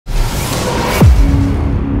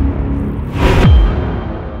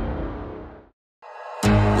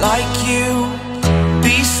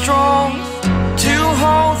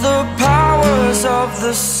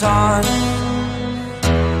the sun.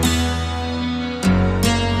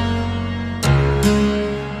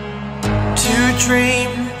 To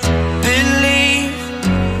dream, believe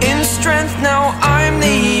in strength. Now I'm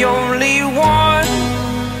the only one,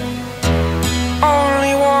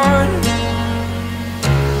 only one.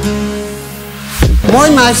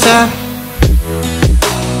 Moin Meister.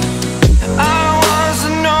 I was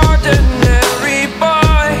an ordinary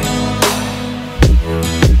boy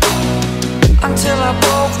until I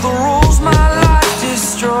broke the rules, my life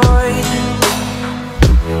destroyed.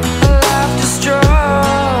 Life destroyed.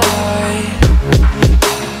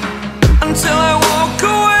 Until I woke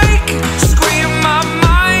awake, scream my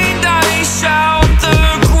mind, I shout, the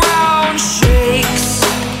ground shakes.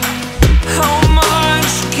 How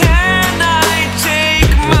much can I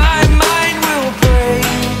take? My mind will break.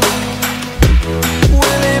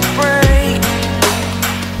 Will it break?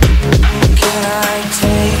 Can I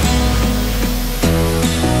take?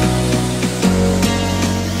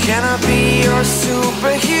 Can I be your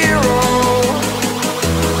superhero?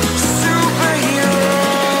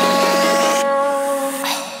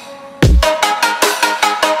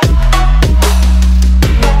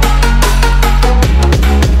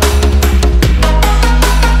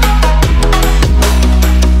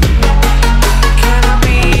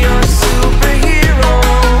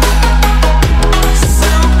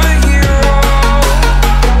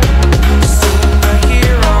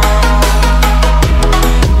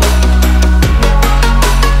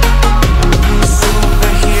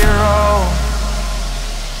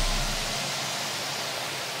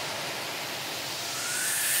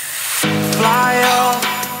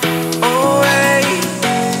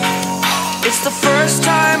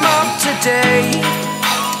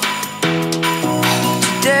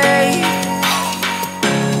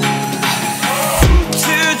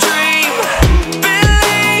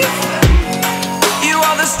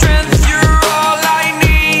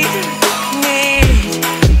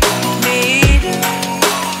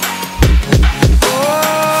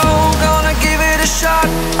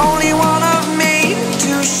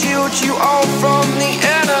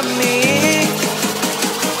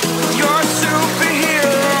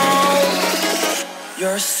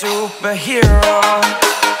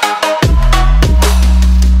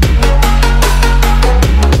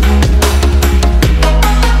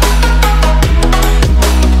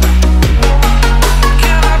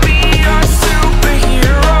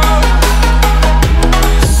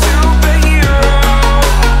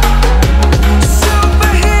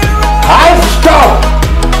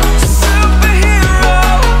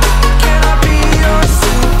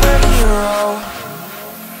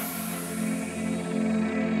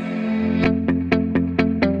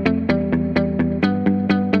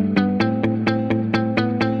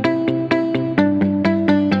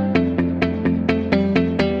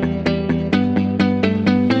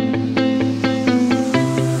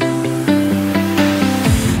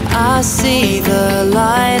 I see the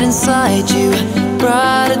light inside you,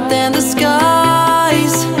 brighter than the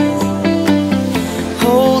skies.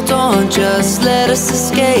 Hold on, just let us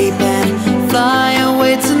escape and fly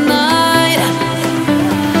away tonight.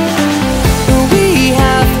 We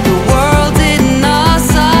have the world in our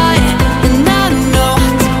sight, and I know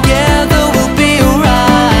together we'll be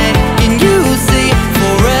alright. Can you see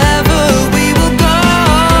forever we will go?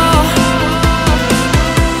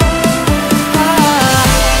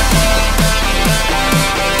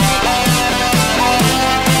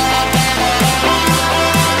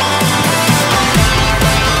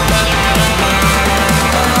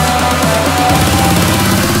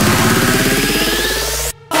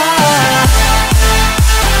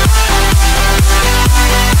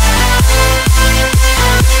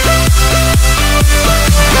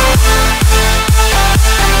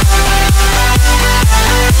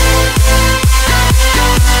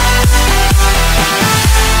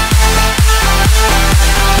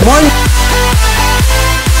 Moin.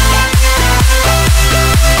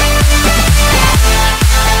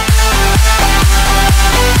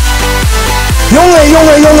 Junge,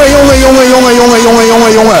 Junge, Junge, Junge, Junge, Junge, Junge, Junge, Junge,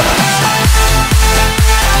 Junge.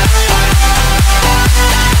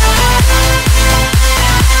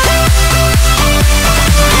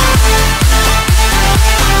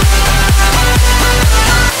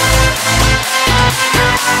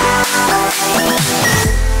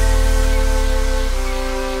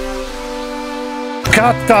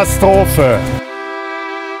 Katastrophe!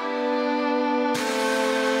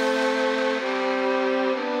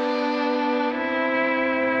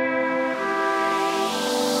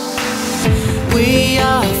 We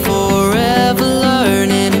are forever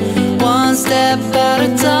learning, one step at a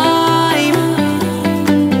time.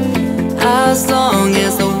 As long as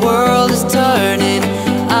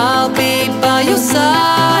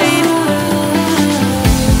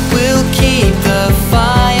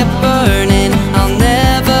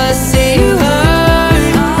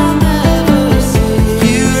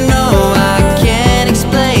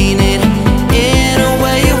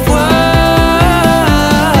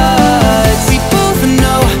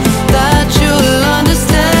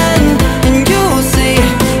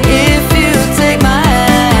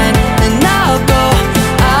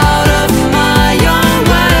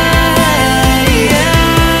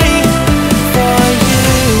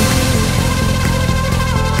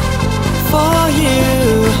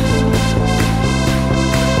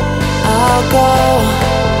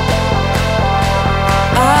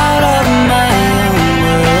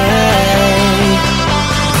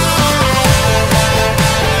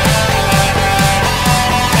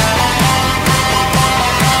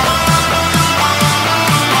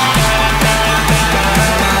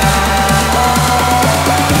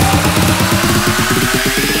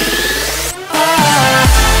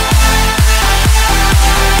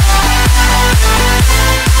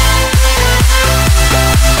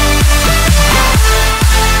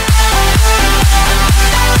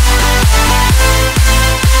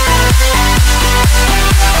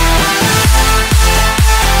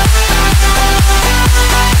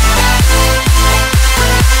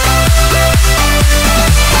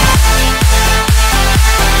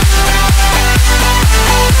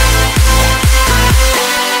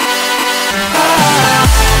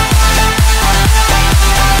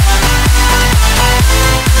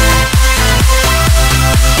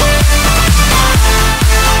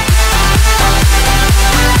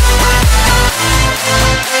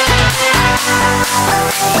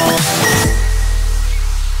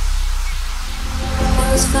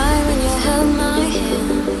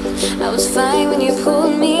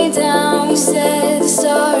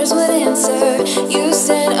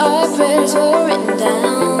our prayers were written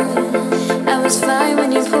down. I was fine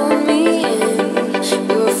when you pulled me in.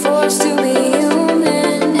 We were forced to be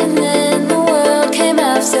human, and then the world came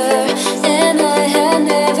after, and I had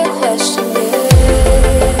never questioned it.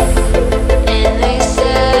 And they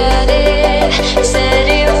said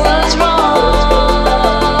it was wrong.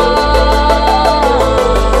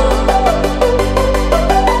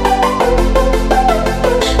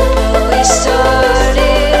 But we started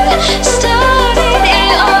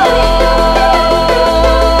it all.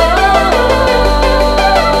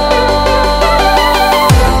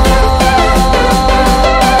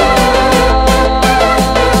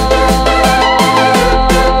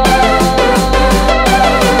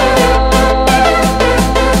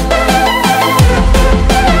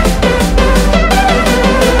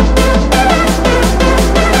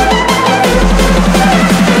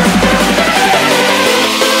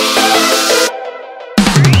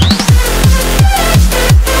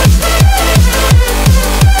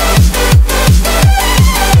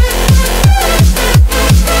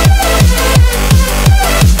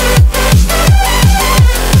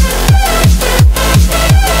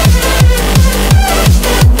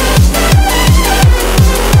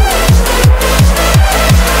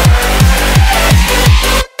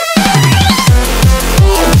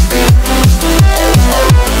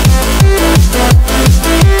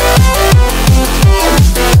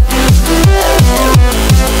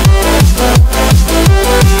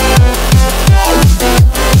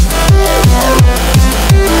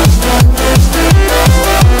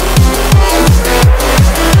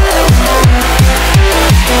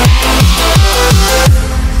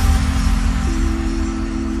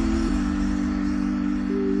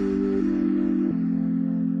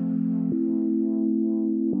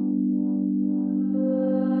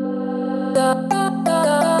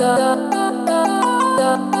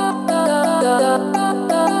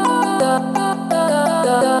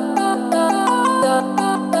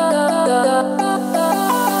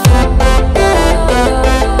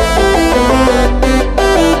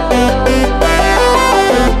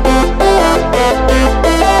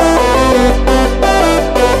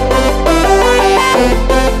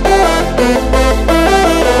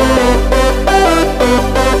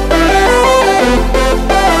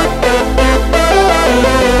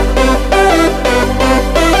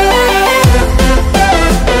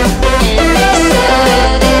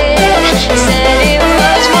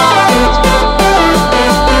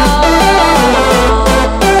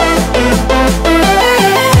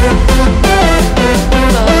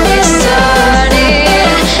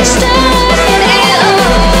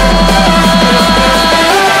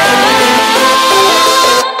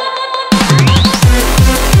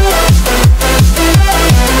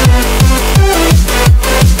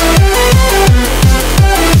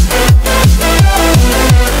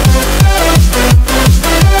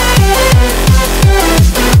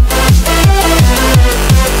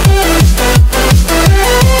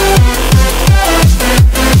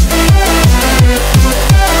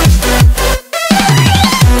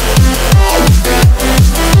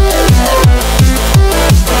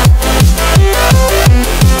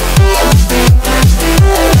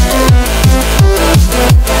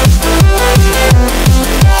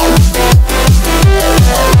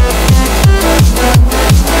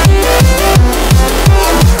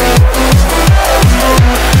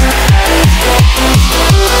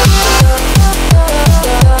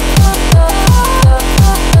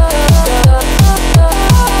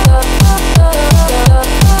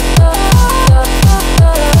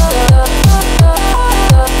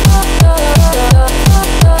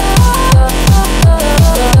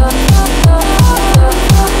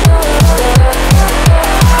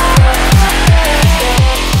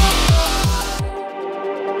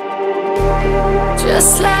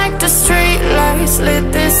 Just like the street lights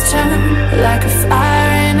lit this town, like a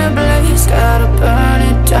fire in a blaze, gotta burn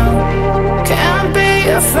it down. Can't be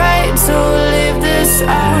afraid to leave this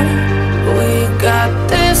out. We got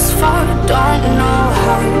this far, don't know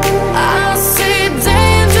how. I see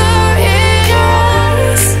danger in your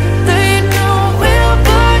eyes. They know we'll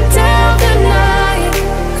burn down the night.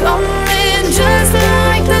 Coming just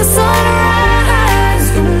like the sunrise.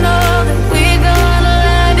 You know that we're gonna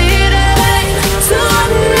light it up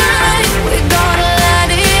tonight. We're gonna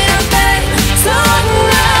light it up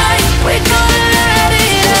tonight. We're gonna light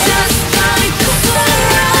it up just like the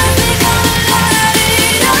sunrise. We're gonna light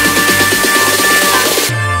it up now.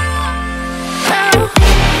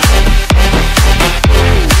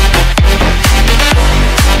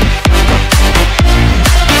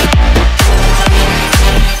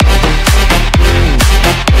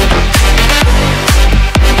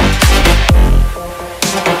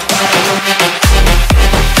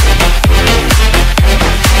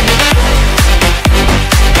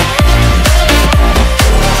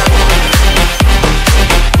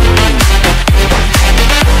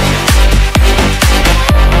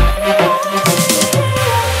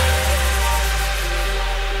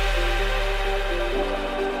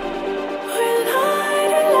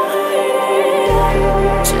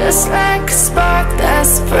 Just like a spark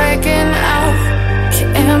that's breaking out.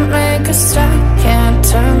 Can't make a stop, can't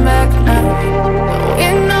turn back now. We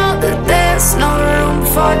know that there's no room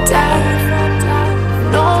for doubt.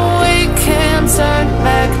 No, we can't turn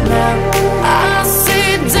back now. I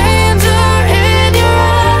see danger in your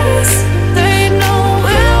eyes. They know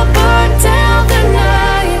we'll burn down the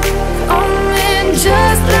night. Coming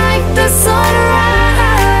just like the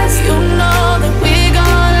sunrise. You know that we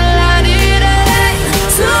gonna light it up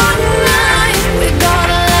tonight. We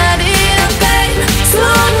gonna light it up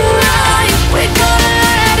tonight. We gonna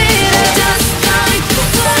light it up just like the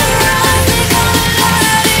sunrise. We gonna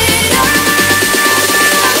light it up now.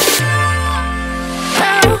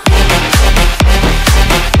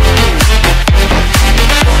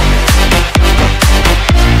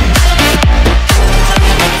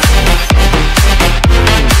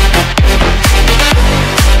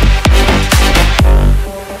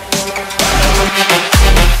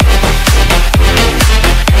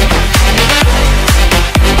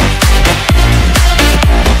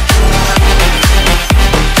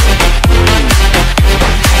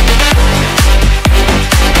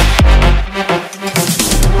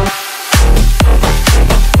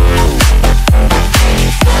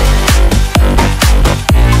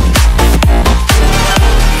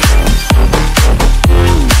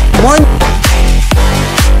 One.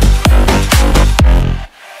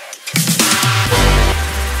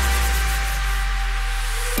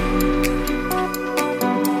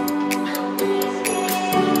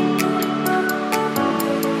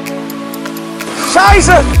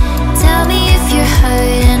 Scheiße! Tell me if you're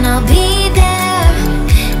hurt and I'll be there.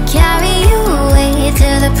 Carry you away to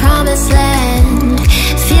the promised land.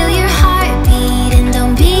 Feel your heartbeat and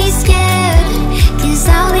don't be scared. 'Cause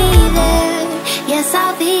I'll be there, yes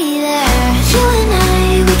I'll be there. You and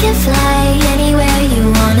I, we can fly anywhere you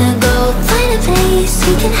wanna go. Find a place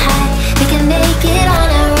we can hide, we can make it on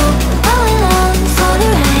our own. Go along for the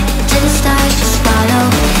ride, to the stars just follow.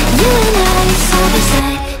 You and I, side by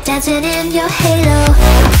side, dancing in your halo.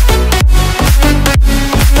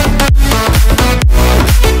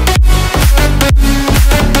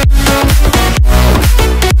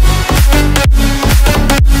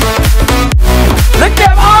 Leg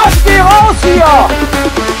dem Arsch, geh raus hier!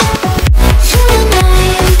 You and I,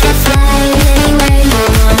 we can fly anywhere you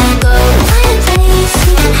wanna go. Find a place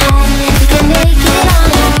we can hide, we can make it on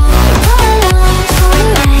our own. Go along for the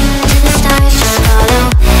ride, to the stars just follow.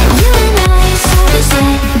 You and I, side by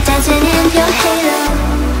side, dancing in your halo.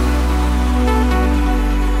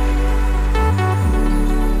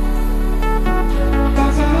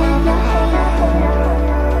 Dancing in your halo.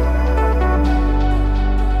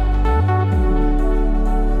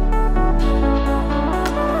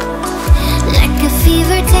 Like a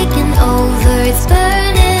fever taking over, it's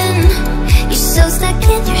burning. You're so stuck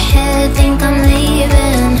in your head, think I'm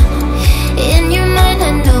leaving. In your mind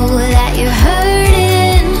I know that you're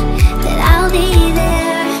hurting. That I'll be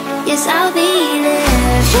there, yes I'll be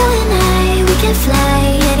there. You and I, we can fly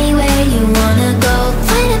anywhere you wanna go.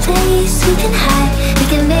 Find a place we can hide, we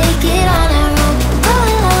can make it on our own. Go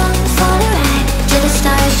along for the ride, to the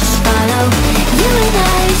stars just follow. You and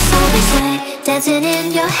I, side by side, dancing in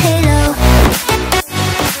your halo.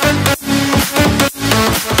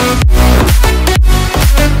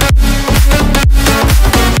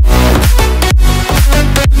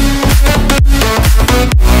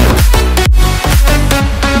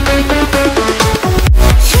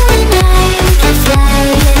 You and I, we can fly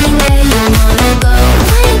anywhere you wanna go.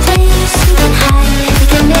 Find a place we can hide, we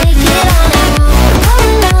can make it on our own. Go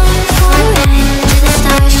along for the ride, to the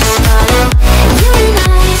stars just follow. You and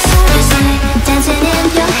I, side by side, dancing in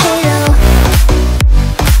your halo.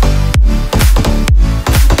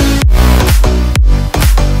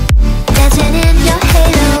 Dancing in your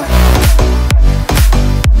halo.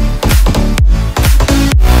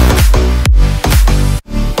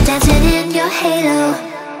 Dancing in your halo.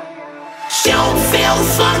 Don't feel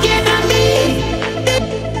fucking at me.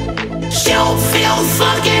 Don't feel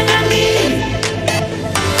fucking at me.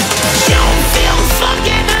 Don't feel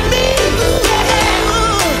fucking at me.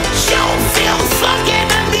 Don't feel fucking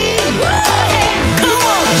at me. Come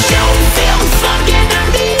on. Don't feel fucking at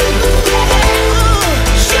me.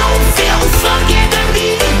 Don't feel fucking at me.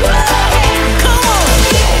 Come on.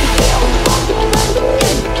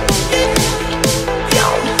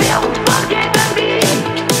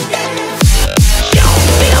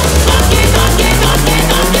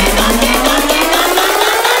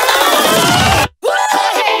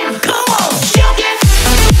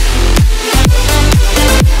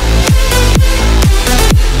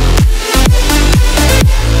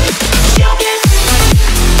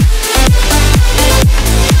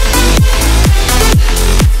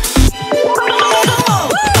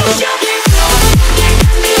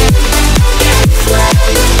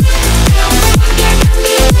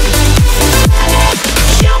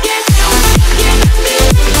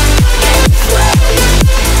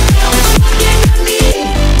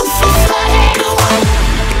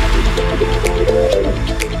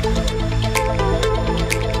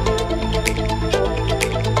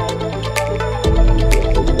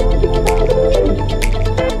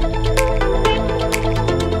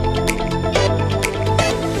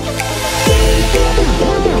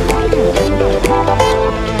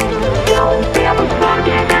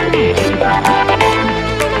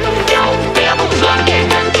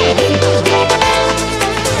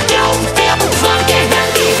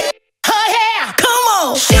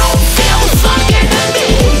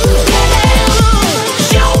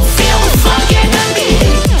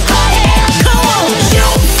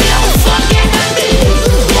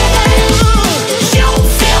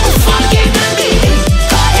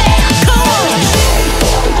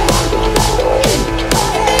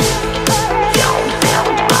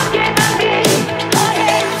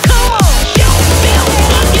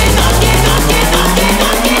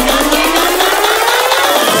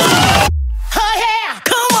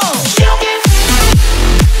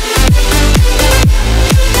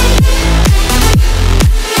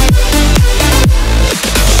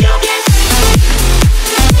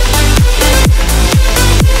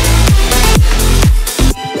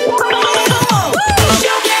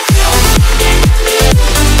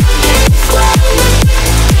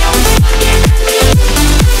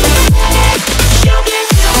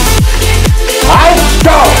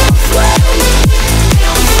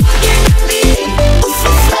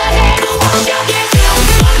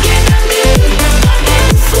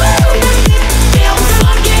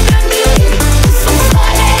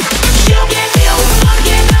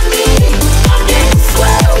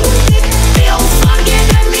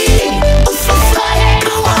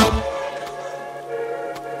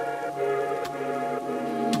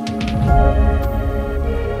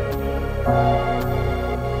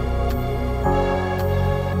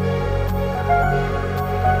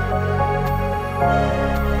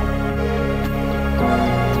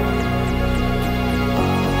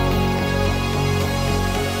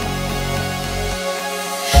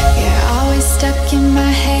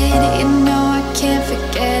 said, you know I can't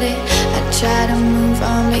forget it. I try to move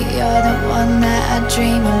on, but you're the one that I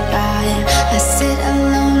dream about. I sit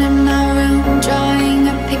alone in my room, drawing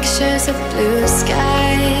up pictures of blue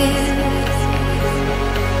skies.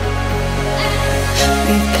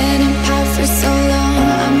 We've been apart for so long,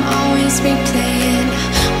 I'm always replaying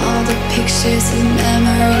all the pictures and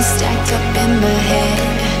memories stacked up in my head.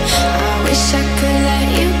 I wish I could let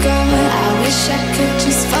you go, I wish I could